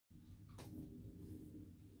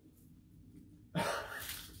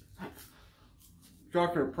We're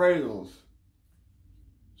talking appraisals.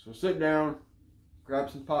 So sit down, grab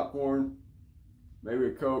some popcorn, maybe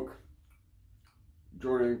a Coke,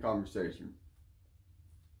 join in the conversation.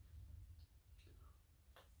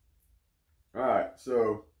 Alright,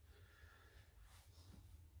 so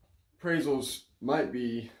appraisals might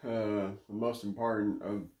be the most important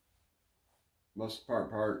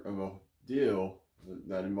part of a deal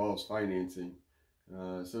that involves financing.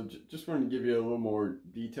 So just wanted to give you a little more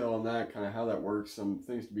detail on that, kind of how that works, some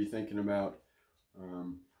things to be thinking about.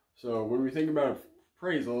 So when we think about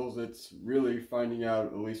appraisals, it's really finding out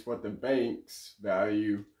at least what the bank's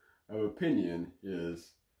value of opinion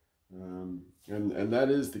is. And that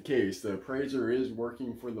is the case. The appraiser is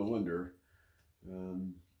working for the lender.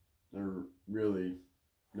 They're really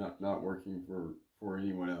not working for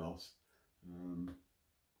anyone else.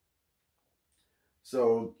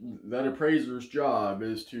 So that appraiser's job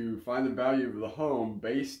is to find the value of the home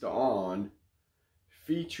based on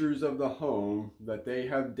features of the home that they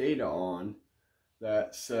have data on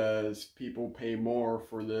that says people pay more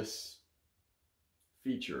for this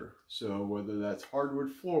feature. So whether that's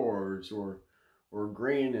hardwood floors or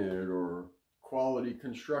granite or quality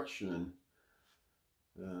construction,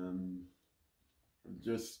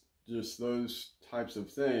 just those types of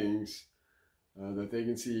things that they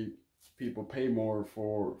can see people pay more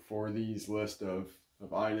for these list of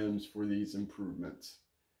items for these improvements.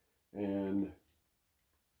 And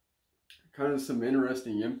kind of some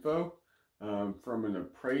interesting info from an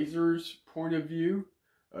appraiser's point of view.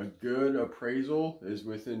 A good appraisal is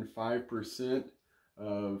within 5%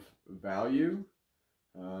 of value.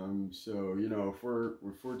 So you know, if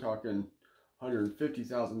we're talking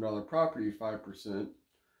 $150,000 property, 5%,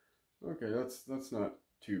 okay, that's not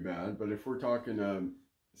too bad. But if we're talking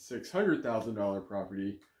 $600,000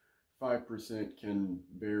 property, 5% can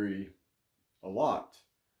vary a lot.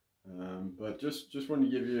 But just wanted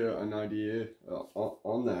to give you an idea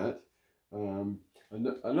on that.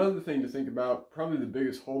 Another thing to think about, probably the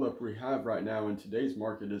biggest holdup we have right now in today's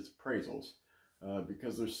market is appraisals,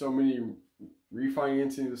 because there's so many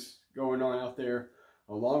refinancings going on out there,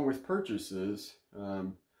 along with purchases.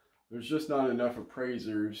 There's just not enough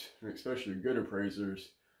appraisers, especially good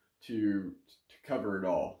appraisers, to cover it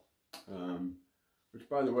all. Which,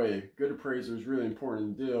 by the way, good appraiser is really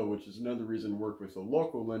important in the deal, which is another reason to work with a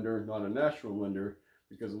local lender, not a national lender,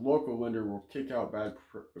 because a local lender will kick out bad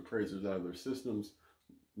appraisers out of their systems.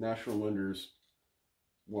 National lenders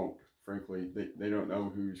won't. Frankly, they don't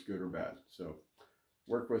know who's good or bad. So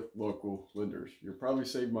work with local lenders. You'll probably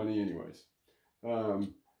save money anyways.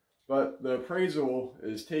 But the appraisal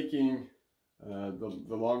is taking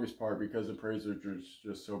the longest part because appraisers are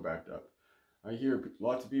just so backed up. I hear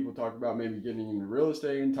lots of people talk about maybe getting into real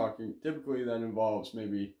estate and talking. Typically that involves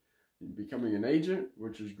maybe becoming an agent,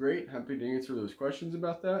 which is great. Happy to answer those questions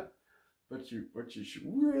about that. But what you should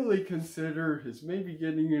really consider is maybe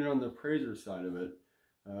getting in on the appraiser side of it,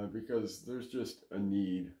 because there's just a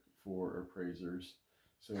need for appraisers.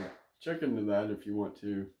 So check into that if you want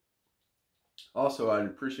to. Also, I'd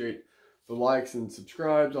appreciate the likes and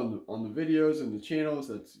subscribes on the videos and the channels.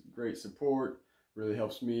 That's great support. Really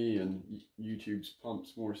helps me, and YouTube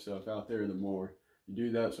pumps more stuff out there the more you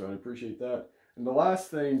do that, so I appreciate that. And the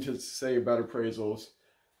last thing to say about appraisals,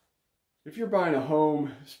 if you're buying a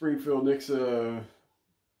home, Springfield, Nixa,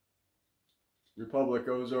 Republic,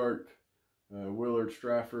 Ozark, Willard,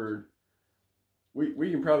 Stratford,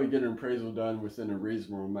 we can probably get an appraisal done within a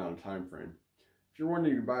reasonable amount of time frame. If you're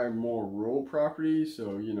wanting to buy more rural property,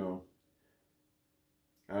 so you know,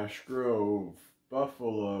 Ash Grove,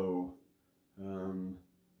 Buffalo,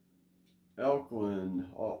 Elkland,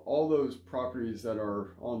 all those properties that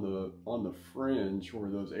are on the fringe, or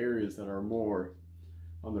those areas that are more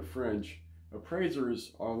on the fringe,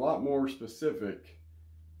 appraisers are a lot more specific,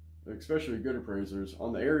 especially good appraisers,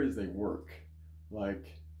 on the areas they work. Like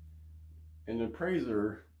an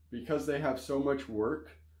appraiser, because they have so much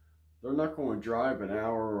work, they're not going to drive an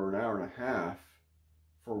hour or an hour and a half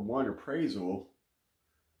for one appraisal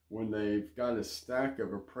when they've got a stack of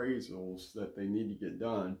appraisals that they need to get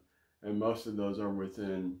done, and most of those are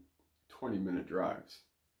within 20-minute drives.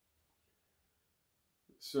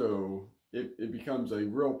 So it becomes a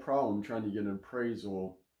real problem trying to get an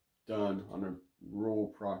appraisal done on a rural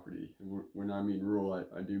property. And when I mean rural,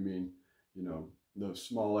 I do mean, you know, those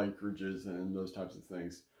small acreages and those types of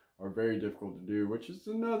things are very difficult to do, which is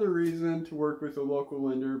another reason to work with a local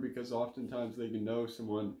lender, because oftentimes they can know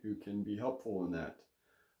someone who can be helpful in that.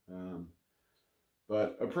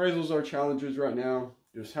 But appraisals are challenges right now.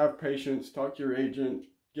 Just have patience, talk to your agent,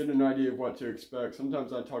 get an idea of what to expect.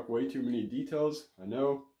 Sometimes I talk way too many details, I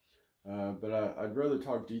know, but I'd rather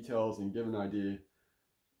talk details and give an idea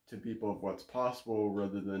to people of what's possible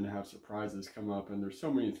rather than have surprises come up. And there's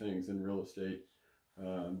so many things in real estate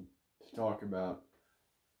to talk about.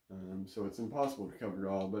 So it's impossible to cover it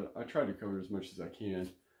all, but I try to cover as much as I can.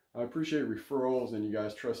 I appreciate referrals and you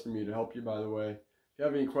guys trusting me to help you, by the way. If you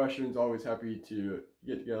have any questions, always happy to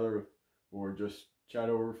get together or just chat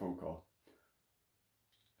over a phone call.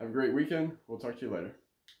 Have a great weekend. We'll talk to you later.